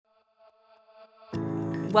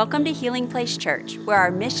Welcome to Healing Place Church, where our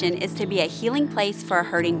mission is to be a healing place for a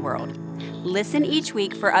hurting world. Listen each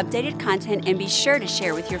week for updated content and be sure to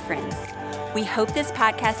share with your friends. We hope this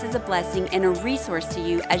podcast is a blessing and a resource to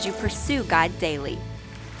you as you pursue God daily.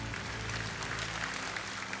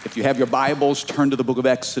 If you have your Bibles, turn to the book of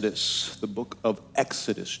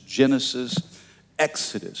Exodus, Genesis,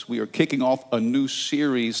 Exodus. We are kicking off a new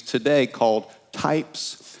series today called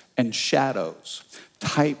Types and Shadows.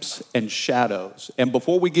 Types and shadows. And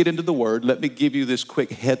before we get into the word, let me give you this quick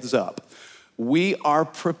heads up. We are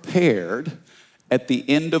prepared at the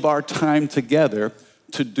end of our time together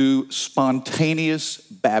to do spontaneous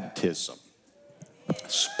baptism.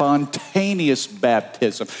 Spontaneous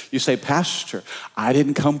baptism. You say, Pastor, I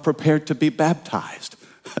didn't come prepared to be baptized.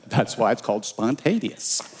 That's why it's called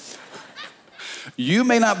spontaneous. You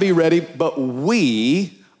may not be ready, but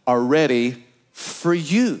we are ready for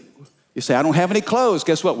you. You say, I don't have any clothes.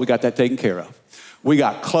 Guess what? We got that taken care of. We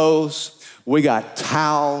got clothes. We got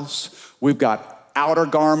towels. We've got outer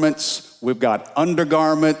garments. We've got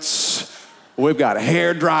undergarments. We've got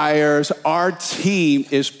hair dryers. Our team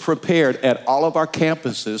is prepared at all of our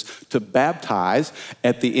campuses to baptize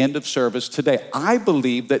at the end of service today. I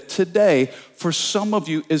believe that today, for some of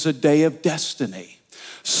you, is a day of destiny.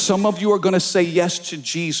 Some of you are going to say yes to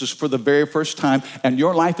Jesus for the very first time, and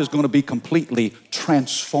your life is going to be completely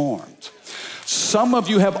transformed. Some of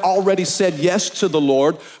you have already said yes to the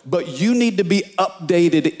Lord, but you need to be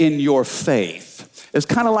updated in your faith. It's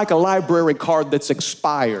kind of like a library card that's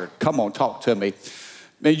expired. Come on, talk to me.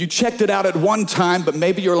 Maybe you checked it out at one time, but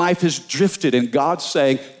maybe your life has drifted, and God's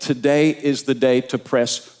saying, today is the day to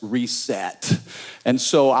press reset. And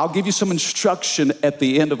so I'll give you some instruction at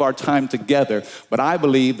the end of our time together, but I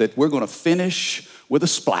believe that we're going to finish with a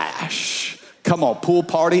splash. Come on, pool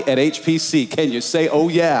party at HPC. Can you say, oh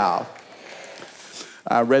yeah?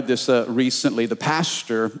 I read this recently. The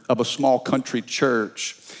pastor of a small country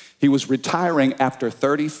church, he was retiring after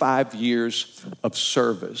 35 years of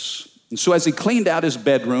service. And so as he cleaned out his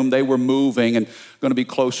bedroom, they were moving and going to be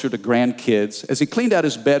closer to grandkids. As he cleaned out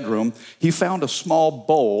his bedroom, he found a small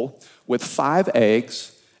bowl with 5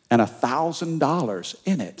 eggs and $1,000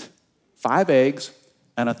 in it. 5 eggs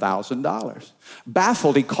and $1,000.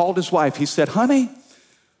 Baffled, he called his wife. He said, honey,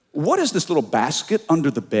 what is this little basket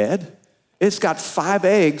under the bed? It's got 5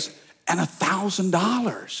 eggs and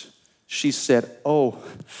 $1,000. She said, oh,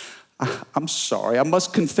 I'm sorry. I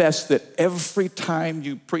must confess that every time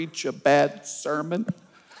you preach a bad sermon,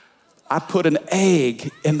 I put an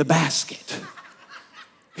egg in the basket.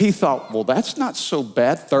 He thought, well, that's not so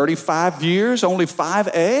bad. 35 years, only 5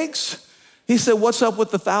 eggs? He said, what's up with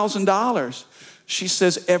the $1,000? She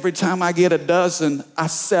says, every time I get a dozen, I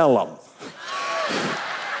sell them.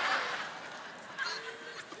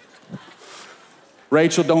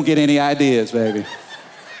 Rachel, don't get any ideas, baby.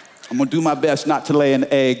 I'm gonna do my best not to lay an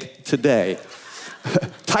egg today.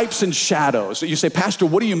 Types and shadows. You say, Pastor,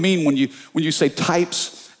 what do you mean when you say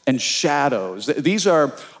types and shadows? These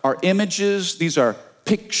are images, these are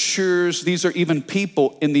pictures, these are even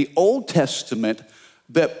people in the Old Testament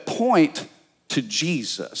that point to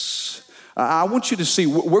Jesus. I want you to see,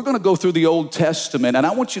 we're gonna go through the Old Testament, and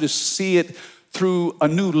I want you to see it through a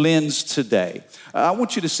new lens today. I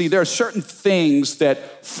want you to see there are certain things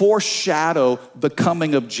that foreshadow the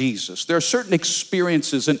coming of Jesus. There are certain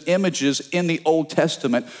experiences and images in the Old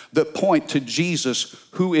Testament that point to Jesus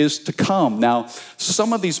who is to come. Now,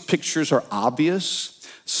 some of these pictures are obvious.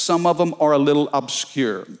 Some of them are a little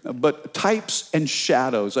obscure, but types and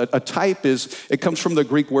shadows. A type it comes from the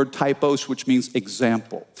Greek word typos, which means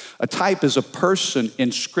example. A type is a person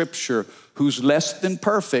in Scripture who's less than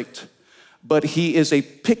perfect, but he is a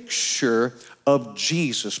picture of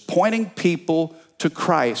Jesus, pointing people to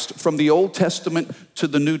Christ from the Old Testament to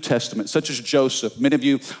the New Testament, such as Joseph. Many of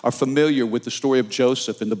you are familiar with the story of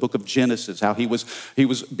Joseph in the book of Genesis, how he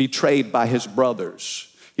was betrayed by his brothers.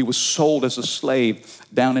 He was sold as a slave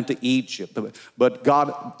down into Egypt, but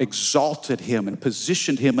God exalted him and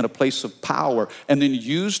positioned him in a place of power and then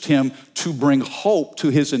used him to bring hope to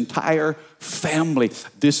his entire family.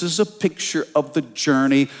 This is a picture of the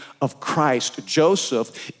journey of Christ.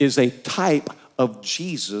 Joseph is a type of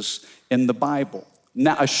Jesus in the Bible.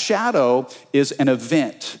 Now, a shadow is an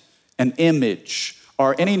event, an image,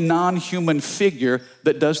 or any non-human figure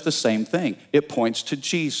that does the same thing. It points to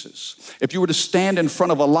Jesus. If you were to stand in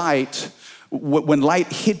front of a light, when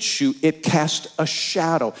light hits you, it casts a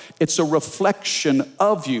shadow. It's a reflection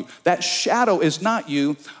of you. That shadow is not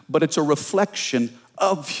you, but it's a reflection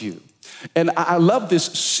of you. And I love this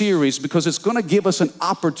series because it's going to give us an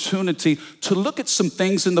opportunity to look at some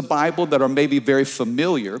things in the Bible that are maybe very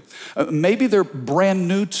familiar. Maybe they're brand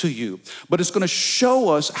new to you, but it's going to show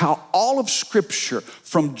us how all of Scripture,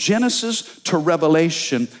 from Genesis to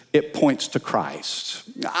Revelation, it points to Christ.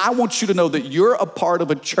 I want you to know that you're a part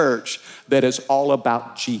of a church that is all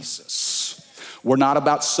about Jesus. We're not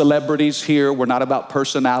about celebrities here. We're not about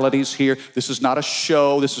personalities here. This is not a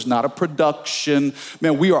show. This is not a production.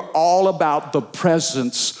 Man, we are all about the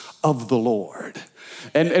presence of the Lord.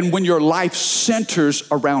 And when your life centers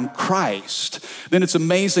around Christ, then it's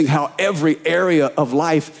amazing how every area of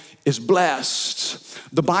life is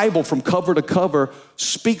blessed. The Bible, from cover to cover,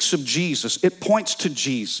 speaks of Jesus. It points to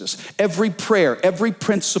Jesus. Every prayer, every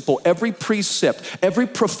principle, every precept, every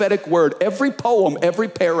prophetic word, every poem, every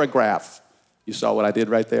paragraph. You saw what I did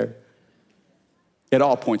right there? It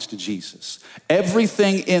all points to Jesus.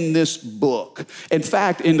 Everything in this book. In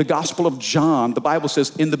fact, in the Gospel of John, the Bible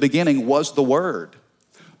says, in the beginning was the Word.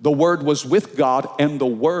 The Word was with God, and the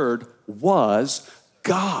Word was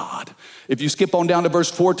God. If you skip on down to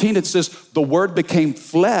verse 14, it says, the Word became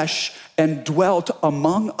flesh and dwelt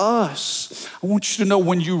among us. I want you to know,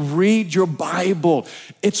 when you read your Bible,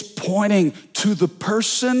 it's pointing to the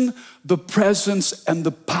person, the presence, and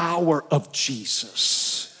the power of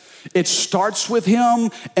Jesus. It starts with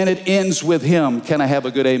him and it ends with him. Can I have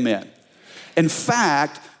a good amen? In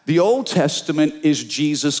fact, the Old Testament is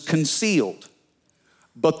Jesus concealed,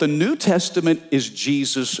 but the New Testament is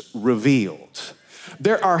Jesus revealed.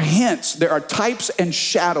 There are hints, there are types and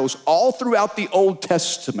shadows all throughout the Old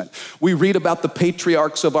Testament. We read about the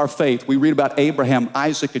patriarchs of our faith. We read about Abraham,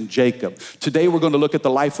 Isaac, and Jacob. Today we're going to look at the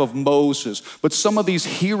life of Moses. But some of these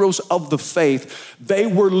heroes of the faith, they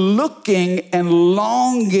were looking and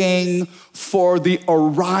longing for the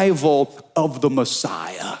arrival of the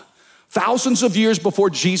Messiah. Thousands of years before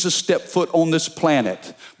Jesus stepped foot on this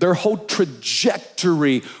planet, their whole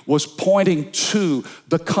trajectory was pointing to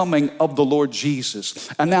the coming of the Lord Jesus.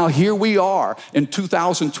 And now here we are in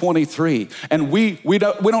 2023, and we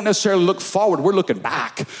don't necessarily look forward. We're looking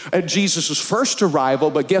back at Jesus' first arrival,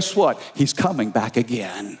 but guess what? He's coming back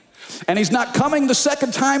again. And he's not coming the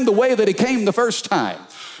second time the way that he came the first time.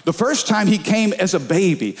 The first time he came as a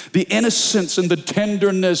baby, the innocence and the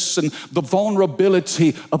tenderness and the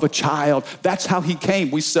vulnerability of a child. That's how he came.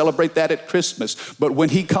 We celebrate that at Christmas. But when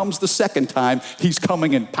he comes the second time, he's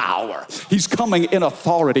coming in power. He's coming in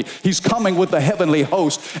authority. He's coming with the heavenly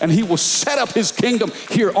host, and he will set up his kingdom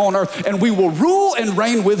here on earth, and we will rule and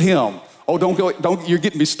reign with him. Oh, don't, you're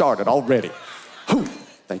getting me started already. Whew,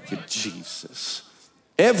 thank you, Jesus.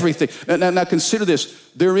 Everything. Now consider this.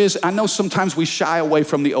 I know sometimes we shy away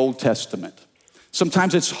from the Old Testament.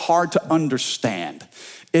 Sometimes it's hard to understand.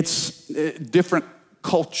 It's different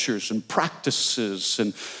cultures and practices.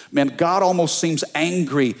 And man, God almost seems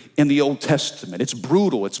angry in the Old Testament. It's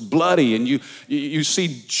brutal, it's bloody, and you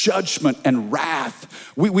see judgment and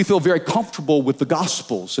wrath. We feel very comfortable with the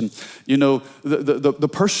Gospels. And you know, the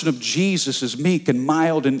person of Jesus is meek and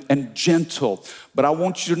mild and gentle. But I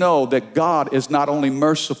want you to know that God is not only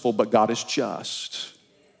merciful, but God is just.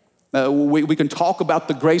 We can talk about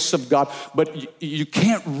the grace of God, but you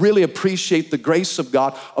can't really appreciate the grace of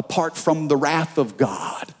God apart from the wrath of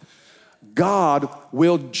God. God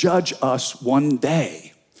will judge us one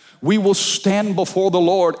day. We will stand before the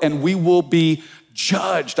Lord and we will be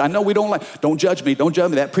judged. I know we don't judge me, don't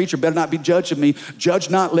judge me. That preacher better not be judging me. Judge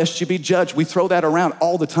not lest you be judged. We throw that around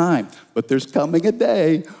all the time. But there's coming a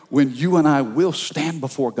day when you and I will stand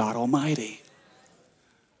before God Almighty.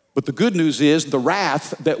 But the good news is the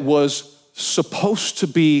wrath that was supposed to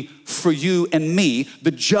be for you and me,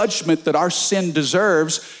 the judgment that our sin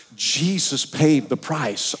deserves, Jesus paid the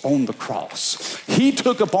price on the cross. He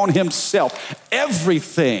took upon himself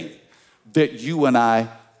everything that you and I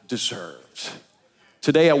deserved.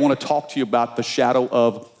 Today I want to talk to you about the shadow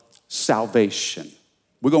of salvation.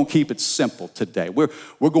 We're going to keep it simple today. We're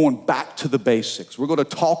going back to the basics. We're going to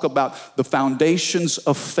talk about the foundations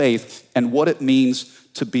of faith and what it means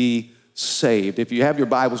to be saved. If you have your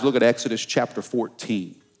Bibles, look at Exodus chapter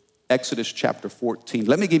 14. Exodus chapter 14.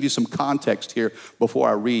 Let me give you some context here before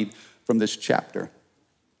I read from this chapter.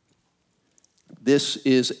 This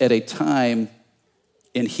is at a time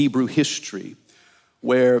in Hebrew history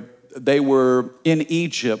where they were in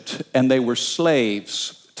Egypt and they were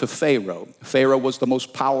slaves to Pharaoh. Pharaoh was the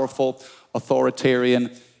most powerful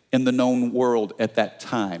authoritarian in the known world at that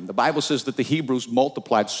time. The Bible says that the Hebrews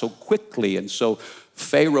multiplied so quickly, and so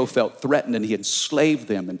Pharaoh felt threatened and he enslaved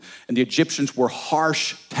them. And the Egyptians were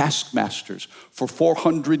harsh taskmasters. For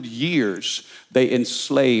 400 years, they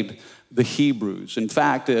enslaved the Hebrews. In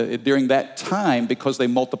fact, during that time, because they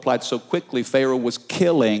multiplied so quickly, Pharaoh was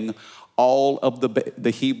killing all of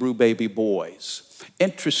the Hebrew baby boys.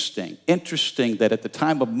 Interesting that at the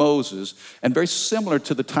time of Moses, and very similar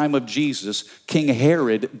to the time of Jesus, King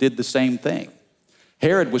Herod did the same thing.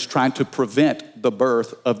 Herod was trying to prevent the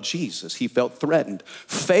birth of Jesus. He felt threatened.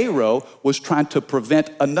 Pharaoh was trying to prevent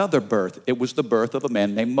another birth. It was the birth of a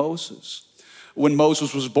man named Moses. When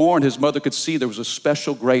Moses was born, his mother could see there was a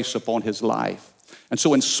special grace upon his life. And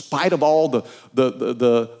so in spite of all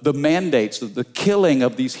the mandates, the killing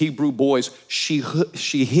of these Hebrew boys, she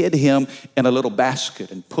hid him in a little basket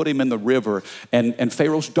and put him in the river. And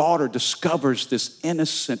Pharaoh's daughter discovers this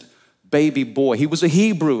innocent baby boy. He was a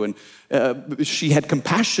Hebrew, and she had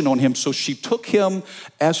compassion on him, so she took him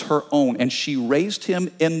as her own, and she raised him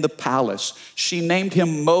in the palace. She named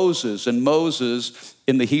him Moses, and Moses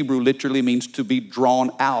in the Hebrew literally means to be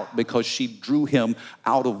drawn out, because she drew him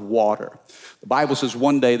out of water. The Bible says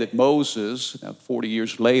one day that Moses, 40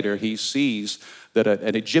 years later, he sees that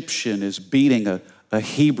an Egyptian is beating a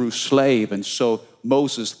Hebrew slave, and so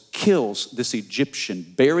Moses kills this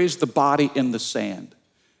Egyptian, buries the body in the sand,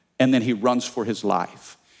 and then he runs for his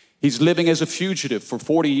life. He's living as a fugitive for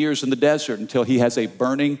 40 years in the desert until he has a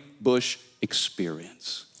burning bush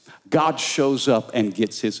experience. God shows up and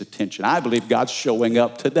gets his attention. I believe God's showing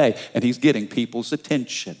up today, and he's getting people's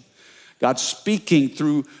attention. God's speaking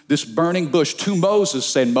through this burning bush to Moses,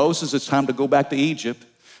 saying, Moses, it's time to go back to Egypt.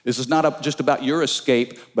 This is not just about your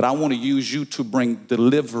escape, but I want to use you to bring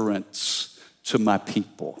deliverance to my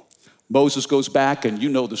people. Moses goes back, and you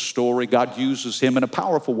know the story. God uses him in a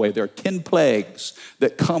powerful way. There are 10 plagues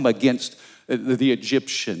that come against the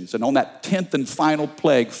Egyptians. And on that 10th and final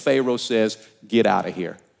plague, Pharaoh says, get out of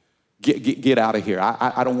here. Get out of here.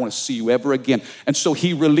 I don't want to see you ever again. And so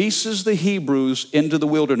he releases the Hebrews into the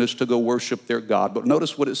wilderness to go worship their God. But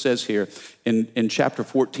notice what it says here in chapter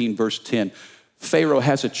 14, verse 10. Pharaoh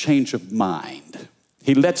has a change of mind.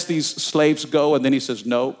 He lets these slaves go, and then he says,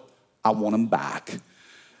 no, I want them back.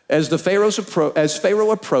 As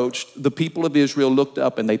Pharaoh approached, the people of Israel looked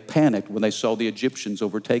up, and they panicked when they saw the Egyptians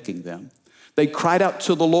overtaking them. They cried out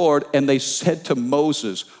to the Lord, and they said to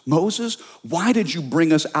Moses, Moses, why did you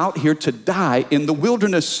bring us out here to die in the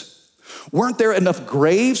wilderness? Weren't there enough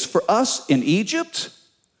graves for us in Egypt?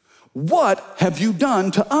 What have you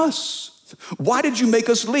done to us? Why did you make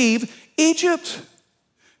us leave Egypt?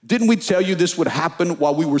 Didn't we tell you this would happen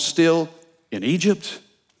while we were still in Egypt?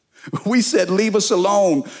 We said, leave us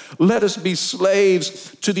alone. Let us be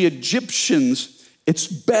slaves to the Egyptians. It's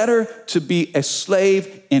better to be a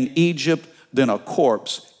slave in Egypt than a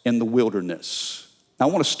corpse in the wilderness. Now,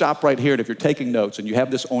 I want to stop right here, and if you're taking notes and you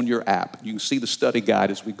have this on your app, you can see the study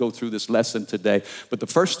guide as we go through this lesson today. But the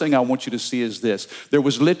first thing I want you to see is this. There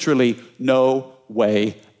was literally no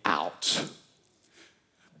way out.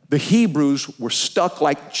 The Hebrews were stuck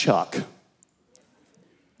like Chuck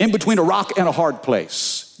in between a rock and a hard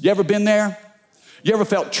place. You ever been there? You ever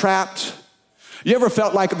felt trapped? You ever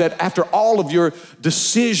felt like that after all of your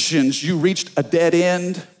decisions, you reached a dead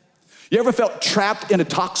end? You ever felt trapped in a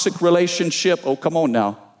toxic relationship? Oh, come on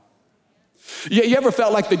now. You ever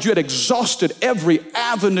felt like that you had exhausted every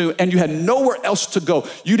avenue and you had nowhere else to go?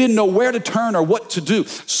 You didn't know where to turn or what to do.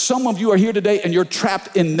 Some of you are here today and you're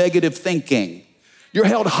trapped in negative thinking. You're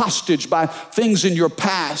held hostage by things in your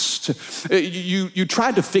past. You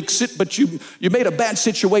tried to fix it, but you made a bad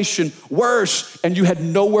situation worse, and you had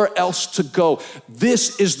nowhere else to go.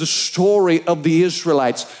 This is the story of the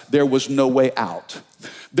Israelites. There was no way out.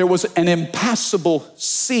 There was an impassable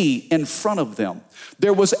sea in front of them.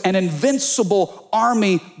 There was an invincible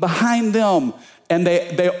army behind them, and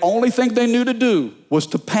the only thing they knew to do was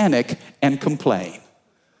to panic and complain.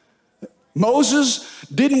 Moses,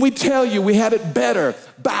 didn't we tell you we had it better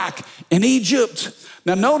back in Egypt?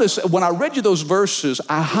 Now notice, when I read you those verses,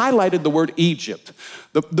 I highlighted the word Egypt.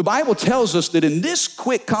 The Bible tells us that in this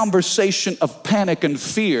quick conversation of panic and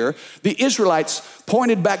fear, the Israelites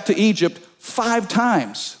pointed back to Egypt 5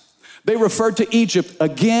 times. They referred to Egypt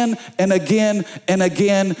again and again and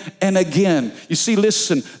again and again. You see,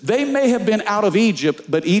 listen, they may have been out of Egypt,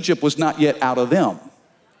 but Egypt was not yet out of them.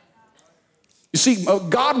 You see,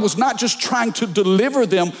 God was not just trying to deliver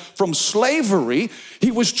them from slavery. He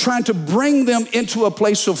was trying to bring them into a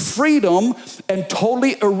place of freedom and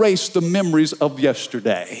totally erase the memories of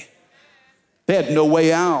yesterday. They had no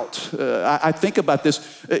way out. I think about this.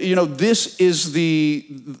 This is the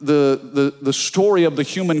story of the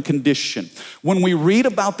human condition. When we read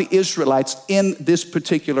about the Israelites in this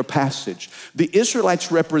particular passage, the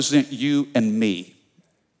Israelites represent you and me,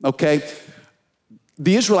 okay?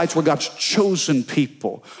 The Israelites were God's chosen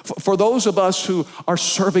people. For those of us who are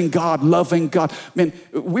serving God, loving God, man,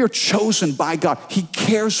 we're chosen by God. He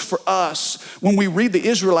cares for us. When we read the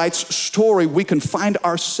Israelites' story, we can find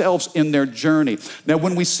ourselves in their journey. Now,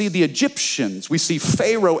 when we see the Egyptians, we see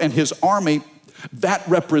Pharaoh and his army, that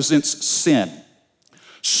represents sin.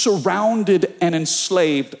 Surrounded and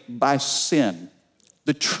enslaved by sin.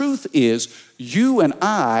 The truth is, you and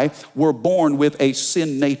I were born with a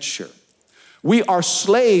sin nature. We are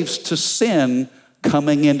slaves to sin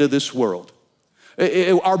coming into this world.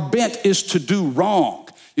 Our bent is to do wrong.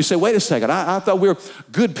 You say, wait a second, I thought we were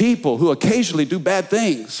good people who occasionally do bad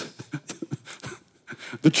things.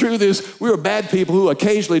 The truth is, we are bad people who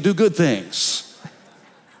occasionally do good things.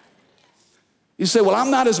 You say, well,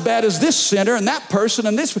 I'm not as bad as this sinner and that person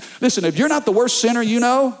and this. Listen, if you're not the worst sinner you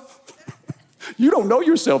know, you don't know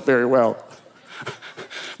yourself very well.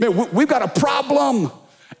 Man, we've got a problem.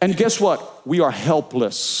 And guess what? We are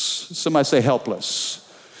helpless. Somebody say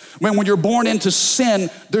helpless. When you're born into sin,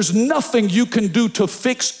 there's nothing you can do to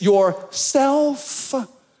fix yourself.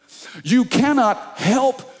 You cannot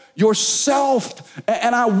help yourself.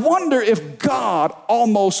 And I wonder if God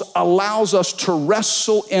almost allows us to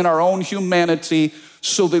wrestle in our own humanity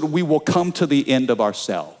so that we will come to the end of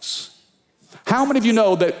ourselves. How many of you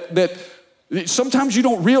know that sometimes you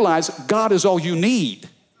don't realize God is all you need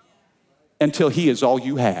until he is all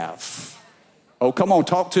you have? Oh, come on,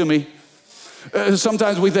 talk to me.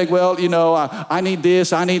 Sometimes we think, well, you know, I need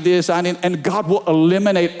this, and God will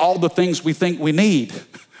eliminate all the things we think we need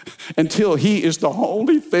until he is the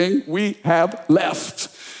only thing we have left.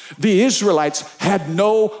 The Israelites had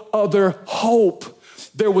no other hope.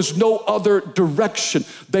 There was no other direction.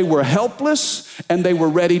 They were helpless and they were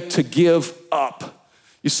ready to give up.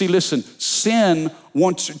 You see, listen, sin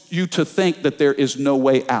wants you to think that there is no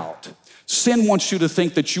way out. Sin wants you to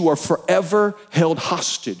think that you are forever held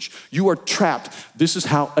hostage. You are trapped. This is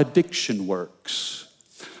how addiction works.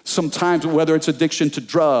 Sometimes, whether it's addiction to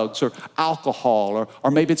drugs or alcohol,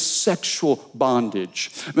 or maybe it's sexual bondage,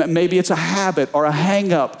 maybe it's a habit or a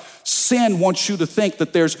hang-up. Sin wants you to think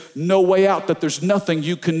that there's no way out, that there's nothing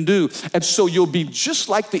you can do. And so you'll be just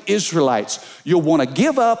like the Israelites. You'll want to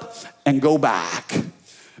give up and go back.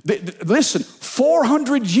 Listen,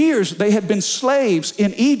 400 years they had been slaves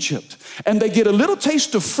in Egypt, and they get a little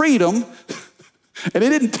taste of freedom, and it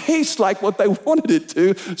didn't taste like what they wanted it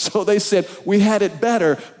to, so they said, we had it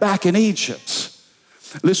better back in Egypt.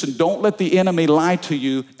 Listen, don't let the enemy lie to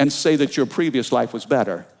you and say that your previous life was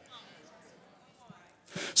better.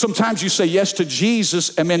 Sometimes you say yes to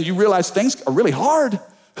Jesus, and then you realize things are really hard.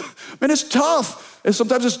 Man, it's tough. And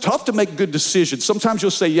sometimes it's tough to make good decisions. Sometimes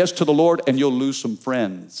you'll say yes to the Lord and you'll lose some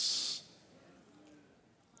friends.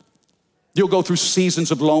 You'll go through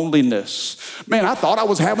seasons of loneliness. Man, I thought I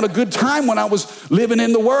was having a good time when I was living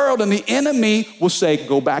in the world, and the enemy will say,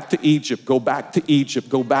 go back to Egypt, go back to Egypt,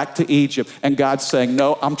 go back to Egypt. And God's saying,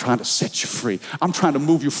 no, I'm trying to set you free. I'm trying to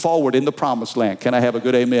move you forward in the promised land. Can I have a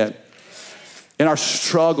good amen? In our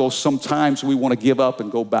struggles, sometimes we want to give up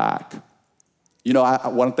and go back. You know,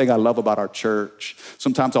 one thing I love about our church,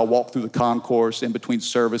 sometimes I'll walk through the concourse in between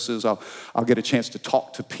services. I'll get a chance to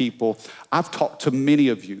talk to people. I've talked to many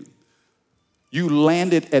of you. You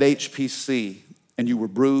landed at HPC and you were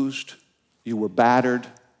bruised, you were battered,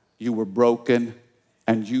 you were broken,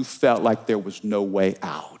 and you felt like there was no way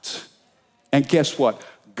out. And guess what?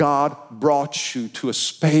 God brought you to a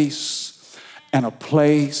space and a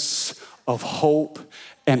place of hope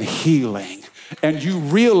and healing. And you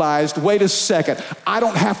realized, wait a second, I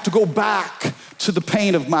don't have to go back to the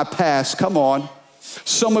pain of my past. Come on.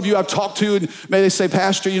 Some of you I've talked to, and may they say,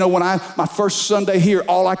 Pastor, you know, when my first Sunday here,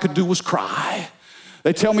 all I could do was cry.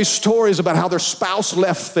 They tell me stories about how their spouse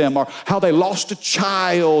left them, or how they lost a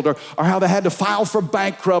child, or how they had to file for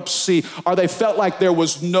bankruptcy, or they felt like there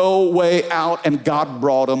was no way out and God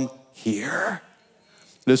brought them here.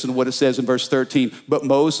 Listen to what it says in verse 13. But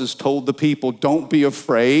Moses told the people, don't be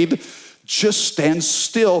afraid. Just stand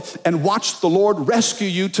still and watch the Lord rescue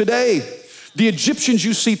you today. The Egyptians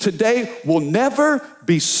you see today will never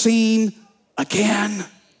be seen again.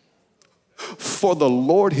 For the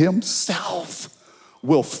Lord himself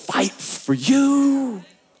will fight for you.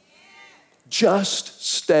 Just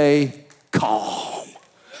stay calm.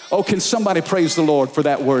 Oh, can somebody praise the Lord for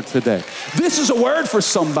that word today? This is a word for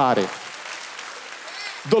somebody.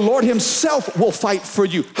 The Lord himself will fight for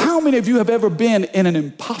you. How many of you have ever been in an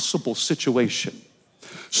impossible situation?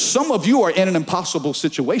 Some of you are in an impossible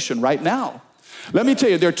situation right now. Let me tell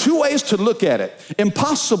you, there are two ways to look at it.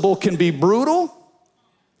 Impossible can be brutal,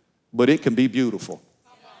 but it can be beautiful.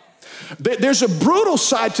 There's a brutal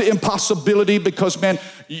side to impossibility because, man,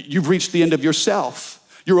 you've reached the end of yourself.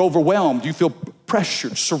 You're overwhelmed. You feel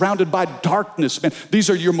pressured, surrounded by darkness. Man, these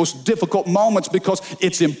are your most difficult moments because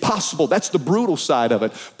it's impossible. That's the brutal side of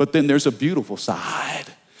it. But then there's a beautiful side.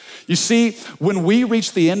 You see, when we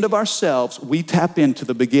reach the end of ourselves, we tap into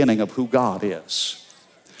the beginning of who God is.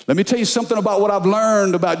 Let me tell you something about what I've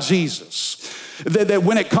learned about Jesus. That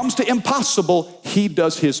when it comes to impossible, he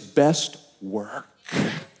does his best work.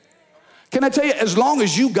 Can I tell you, as long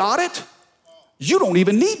as you got it, you don't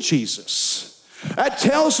even need Jesus. That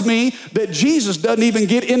tells me that Jesus doesn't even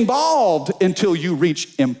get involved until you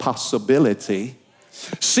reach impossibility.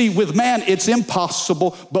 See, with man, it's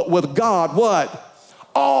impossible, but with God, what?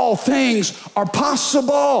 All things are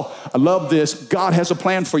possible. I love this. God has a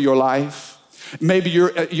plan for your life. Maybe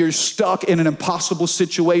you're stuck in an impossible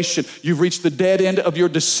situation. You've reached the dead end of your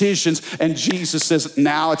decisions, and Jesus says,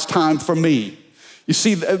 now it's time for me. You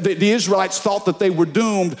see, the Israelites thought that they were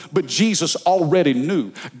doomed, but Jesus already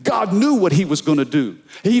knew. God knew what he was going to do.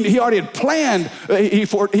 He already had planned.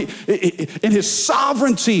 In his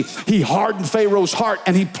sovereignty, he hardened Pharaoh's heart,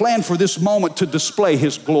 and he planned for this moment to display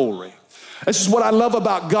his glory. This is what I love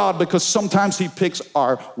about God, because sometimes he picks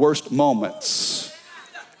our worst moments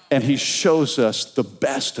and he shows us the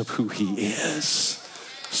best of who he is.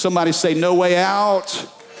 Somebody say, no way out.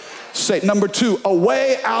 Say, number 2, a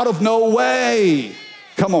way out of no way.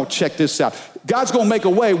 Come on, check this out. God's gonna make a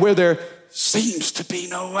way where there seems to be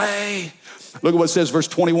no way. Look at what it says, verse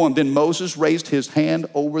 21. Then Moses raised his hand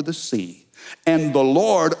over the sea, and the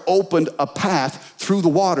Lord opened a path through the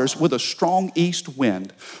waters with a strong east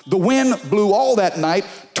wind. The wind blew all that night,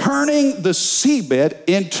 turning the seabed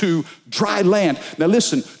into dry land. Now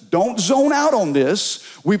listen, don't zone out on this.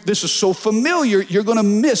 This is so familiar, you're gonna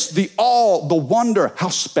miss the awe, the wonder, how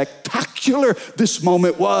spectacular this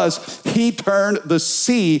moment was. He turned the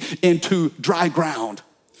sea into dry ground.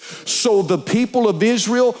 So the people of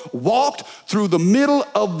Israel walked through the middle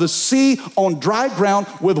of the sea on dry ground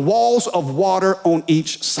with walls of water on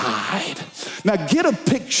each side. Now get a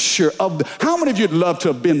picture of how many of you'd love to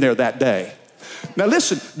have been there that day? Now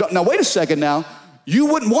listen, now wait a second now. You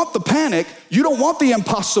wouldn't want the panic. You don't want the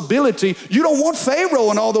impossibility. You don't want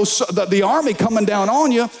Pharaoh and all those, the army coming down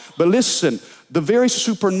on you. But listen, the very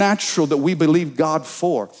supernatural that we believe God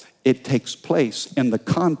for, it takes place in the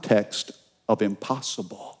context of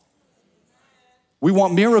impossible. We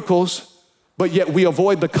want miracles, but yet we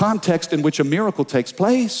avoid the context in which a miracle takes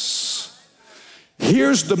place.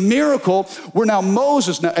 Here's the miracle where now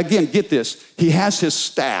Moses, now again, get this, he has his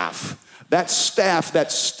staff. That staff, that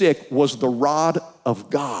stick, was the rod of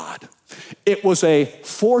God. It was a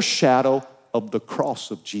foreshadow of the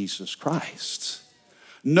cross of Jesus Christ.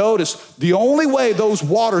 Notice, the only way those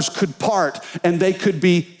waters could part and they could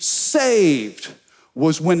be saved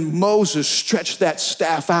was when Moses stretched that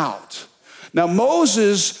staff out. Now,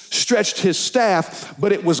 Moses stretched his staff,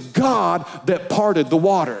 but it was God that parted the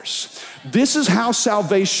waters. This is how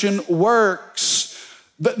salvation works.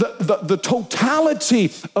 The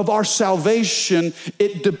totality of our salvation,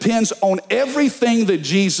 it depends on everything that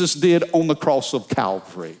Jesus did on the cross of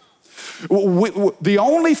Calvary. The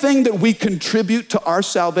only thing that we contribute to our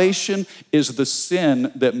salvation is the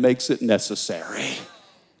sin that makes it necessary.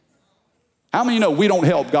 How many know we don't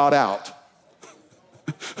help God out?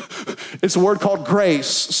 It's a word called grace.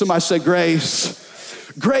 Somebody say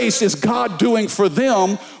grace. Grace is God doing for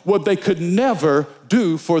them what they could never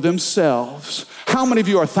do for themselves. How many of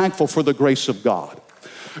you are thankful for the grace of God?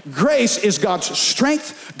 Grace is God's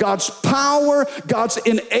strength, God's power, God's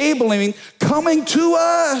enabling coming to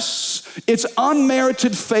us. It's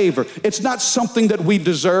unmerited favor. It's not something that we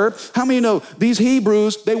deserve. How many know these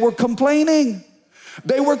Hebrews, they were complaining.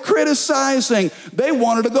 They were criticizing. They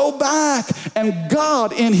wanted to go back. And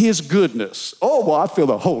God in his goodness. Oh, well, I feel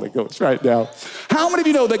the Holy Ghost right now. How many of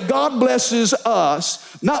you know that God blesses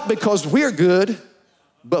us not because we're good,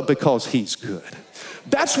 but because he's good?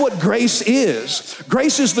 That's what grace is.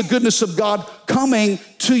 Grace is the goodness of God coming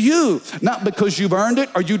to you, not because you've earned it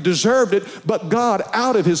or you deserved it, but God,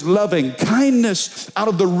 out of his loving kindness, out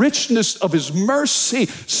of the richness of his mercy,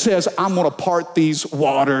 says, I'm going to part these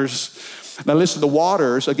waters. Now listen, the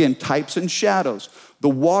waters, again, types and shadows. The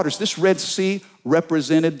waters, this Red Sea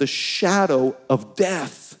represented the shadow of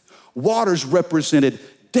death. Waters represented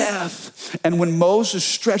death. And when Moses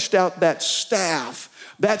stretched out that staff,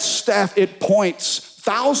 it points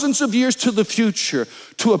thousands of years to the future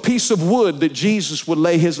to a piece of wood that Jesus would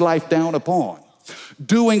lay his life down upon,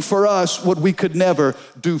 doing for us what we could never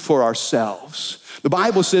do for ourselves. The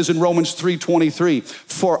Bible says in Romans 3:23,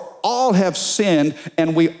 for all have sinned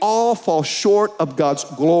and we all fall short of God's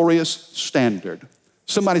glorious standard.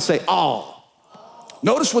 Somebody say all.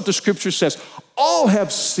 Notice what the scripture says. All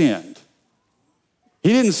have sinned.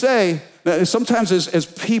 He didn't say, sometimes as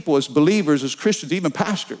people, as believers, as Christians, even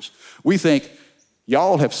pastors, we think,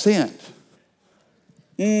 y'all have sinned.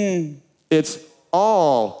 It's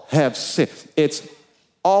all have sinned. It's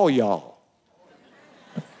all y'all.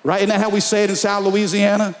 Right? Isn't that how we say it in South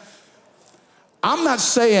Louisiana? I'm not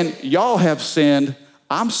saying y'all have sinned.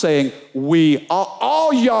 I'm saying we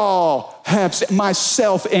all y'all have sinned,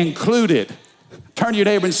 myself included. Turn to your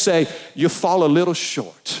neighbor and say, you fall a little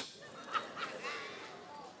short.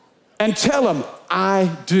 And tell them, I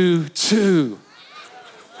do too.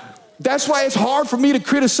 That's why it's hard for me to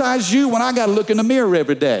criticize you when I got to look in the mirror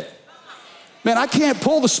every day. Man, I can't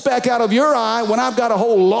pull the speck out of your eye when I've got a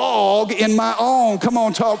whole log in my own. Come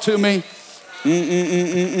on, talk to me.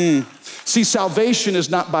 See, salvation is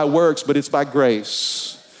not by works, but it's by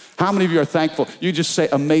grace. How many of you are thankful? You just say,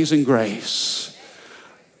 amazing grace.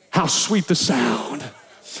 How sweet the sound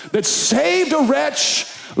that saved a wretch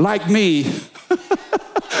like me.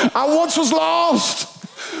 I once was lost,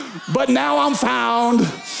 but now I'm found.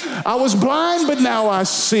 I was blind, but now I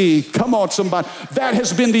see. Come on, somebody. That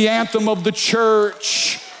has been the anthem of the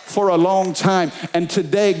church for a long time. And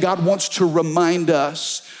today, God wants to remind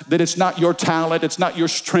us that it's not your talent, it's not your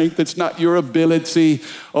strength, it's not your ability.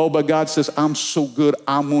 Oh, but God says, I'm so good,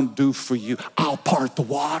 I'm gonna do for you. I'll part the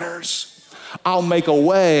waters. I'll make a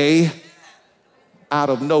way out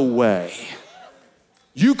of no way.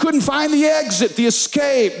 You couldn't find the exit, the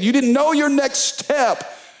escape. You didn't know your next step.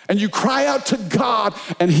 And you cry out to God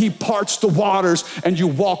and he parts the waters and you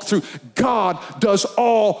walk through. God does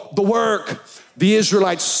all the work. The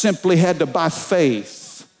Israelites simply had to, by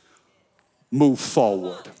faith, move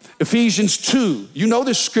forward. Ephesians 2, you know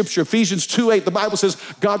this scripture, Ephesians 2:8, the Bible says,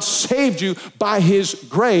 God saved you by his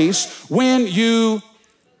grace when you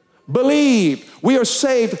believe. We are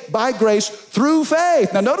saved by grace through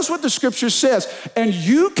faith. Now notice what the scripture says, and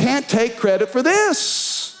you can't take credit for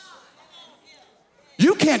this.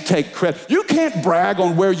 You can't take credit. You can't brag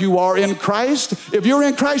on where you are in Christ. If you're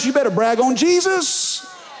in Christ, you better brag on Jesus.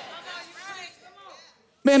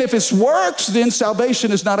 Man, if it's works, then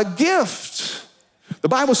salvation is not a gift. The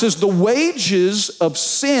Bible says the wages of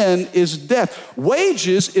sin is death.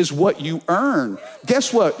 Wages is what you earn.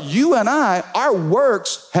 Guess what? You and I, our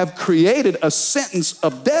works have created a sentence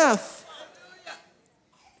of death.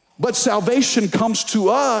 But salvation comes to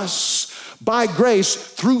us by grace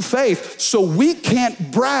through faith. So we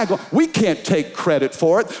can't brag. We can't take credit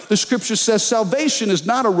for it. The scripture says salvation is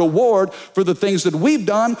not a reward for the things that we've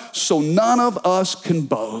done, so none of us can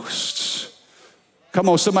boast. Come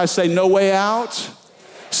on, somebody say no way out.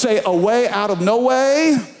 Say a way out of no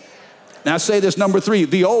way. Now say this, number 3,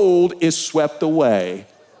 the old is swept away.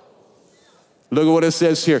 Look at what it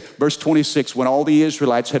says here, verse 26, when all the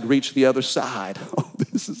Israelites had reached the other side. Oh,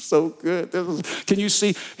 this is so good. Can you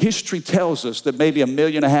see? History tells us that maybe 1.5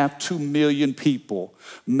 million, 2 million people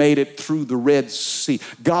made it through the Red Sea.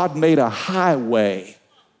 God made a highway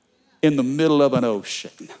in the middle of an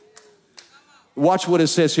ocean. Watch what it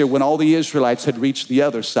says here, when all the Israelites had reached the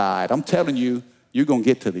other side. I'm telling you, you're gonna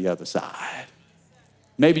get to the other side.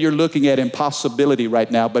 Maybe you're looking at impossibility right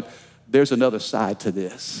now, but there's another side to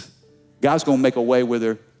this. God's gonna make a way where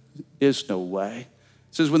there is no way.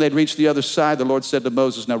 It says when they'd reached the other side, the Lord said to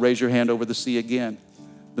Moses, now raise your hand over the sea again.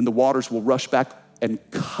 Then the waters will rush back and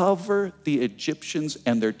cover the Egyptians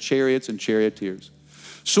and their chariots and charioteers.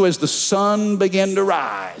 So as the sun began to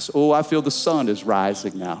rise, oh, I feel the sun is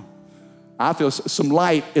rising now. I feel some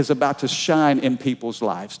light is about to shine in people's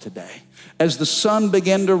lives today. As the sun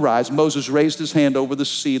began to rise, Moses raised his hand over the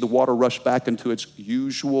sea. The water rushed back into its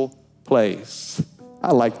usual place.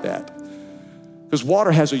 I like that. Because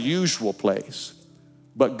water has a usual place,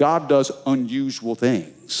 but God does unusual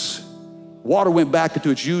things. Water went back into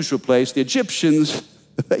its usual place. The Egyptians,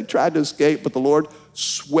 they tried to escape, but the Lord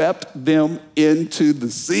swept them into the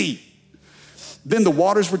sea. Then the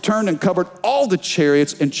waters returned and covered all the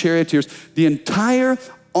chariots and charioteers. The entire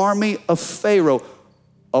army of Pharaoh,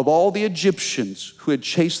 of all the Egyptians who had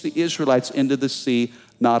chased the Israelites into the sea,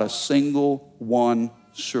 not a single one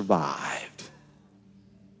survived.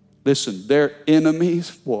 Listen, their enemies,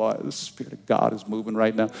 boy, the Spirit of God is moving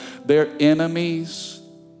right now. Their enemies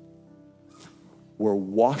were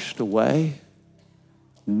washed away,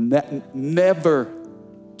 never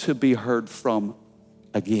to be heard from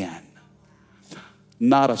again.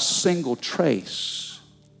 Not a single trace.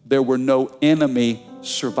 There were no enemy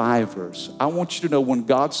survivors. I want you to know when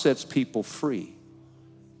God sets people free,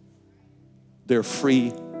 they're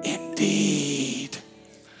free indeed.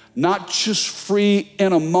 Not just free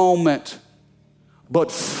in a moment,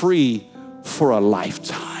 but free for a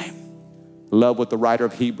lifetime. Love what the writer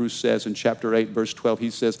of Hebrews says in chapter 8, verse 12. He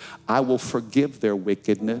says, I will forgive their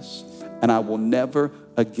wickedness, and I will never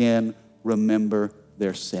again remember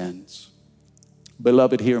their sins.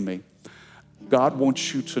 Beloved, hear me. God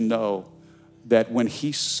wants you to know that when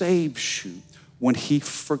he saves you, when he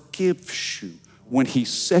forgives you, when he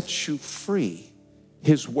sets you free,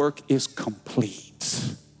 his work is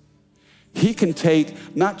complete. He can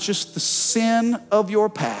take not just the sin of your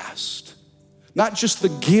past, not just the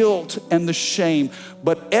guilt and the shame,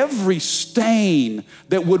 but every stain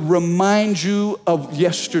that would remind you of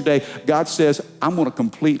yesterday. God says, I'm going to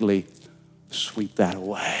completely sweep that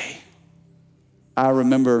away. I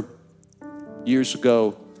remember years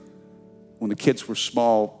ago when the kids were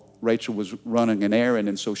small, Rachel was running an errand,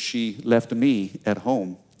 and so she left me at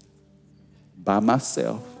home by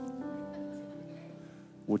myself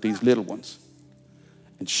with these little ones.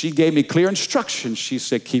 And she gave me clear instructions. She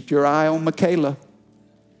said, keep your eye on Michaela.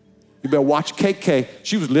 You better watch KK.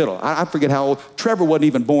 She was little. I forget how old. Trevor wasn't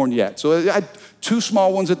even born yet. So I had 2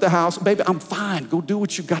 small ones at the house. Baby, I'm fine. Go do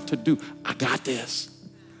what you got to do. I got this.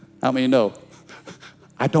 How many know?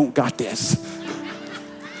 I don't got this.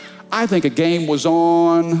 I think a game was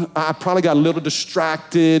on. I probably got a little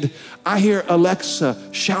distracted. I hear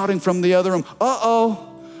Alexa shouting from the other room, uh-oh,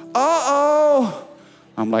 uh-oh.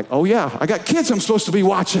 I'm like, oh yeah, I got kids I'm supposed to be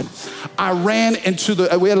watching. I ran into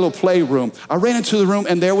we had a little playroom. I ran into the room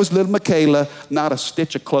and there was little Michaela, not a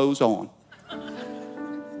stitch of clothes on.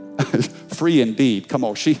 Free indeed, come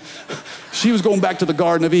on. She was going back to the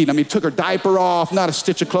Garden of Eden. I mean, took her diaper off, not a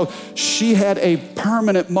stitch of clothes. She had a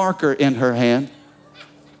permanent marker in her hand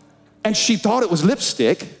and she thought it was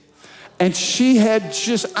lipstick. And she had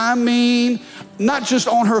not just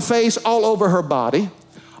on her face, all over her body,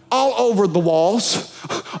 all over the walls,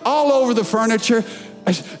 all over the furniture.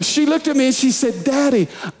 She looked at me and she said, Daddy,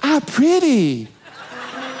 I'm pretty.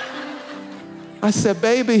 I said,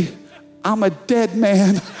 baby, I'm a dead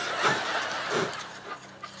man.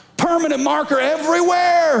 Permanent marker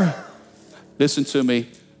everywhere. Listen to me.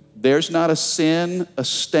 There's not a sin, a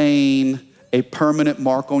stain, a permanent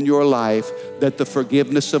mark on your life that the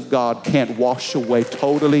forgiveness of God can't wash away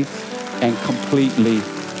totally and completely.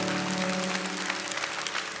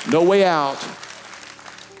 No way out,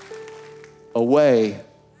 a way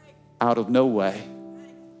out of no way,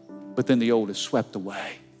 but then the old is swept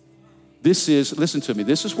away. Listen to me,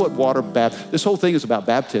 this is what this whole thing is about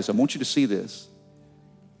baptism. I want you to see this.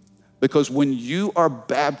 Because when you are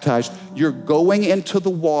baptized, you're going into the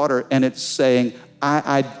water and it's saying,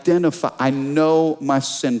 I know my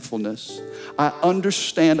sinfulness. I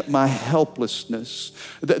understand my helplessness.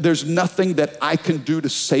 There's nothing that I can do to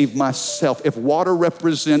save myself. If water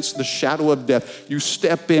represents the shadow of death, you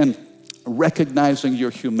step in recognizing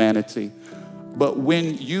your humanity. But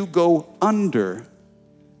when you go under,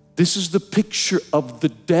 this is the picture of the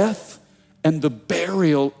death and the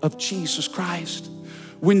burial of Jesus Christ.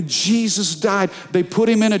 When Jesus died, they put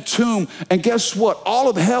him in a tomb. And guess what? All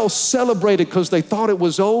of hell celebrated because they thought it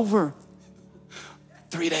was over.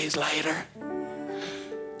 3 days later,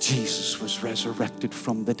 Jesus was resurrected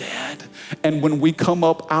from the dead. And when we come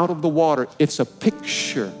up out of the water, it's a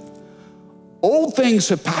picture. Old things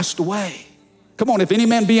have passed away. Come on, if any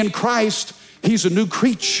man be in Christ, he's a new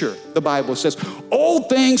creature, the Bible says. Old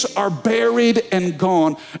things are buried and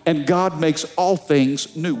gone, and God makes all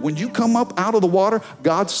things new. When you come up out of the water,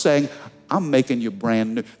 God's saying, I'm making you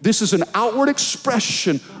brand new. This is an outward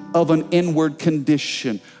expression of an inward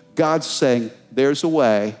condition. God's saying, there's a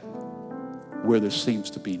way where there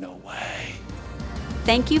seems to be no way.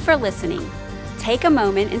 Thank you for listening. Take a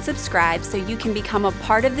moment and subscribe so you can become a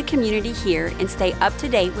part of the community here and stay up to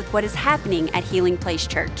date with what is happening at Healing Place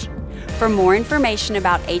Church. For more information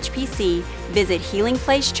about HPC, visit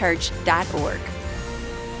healingplacechurch.org.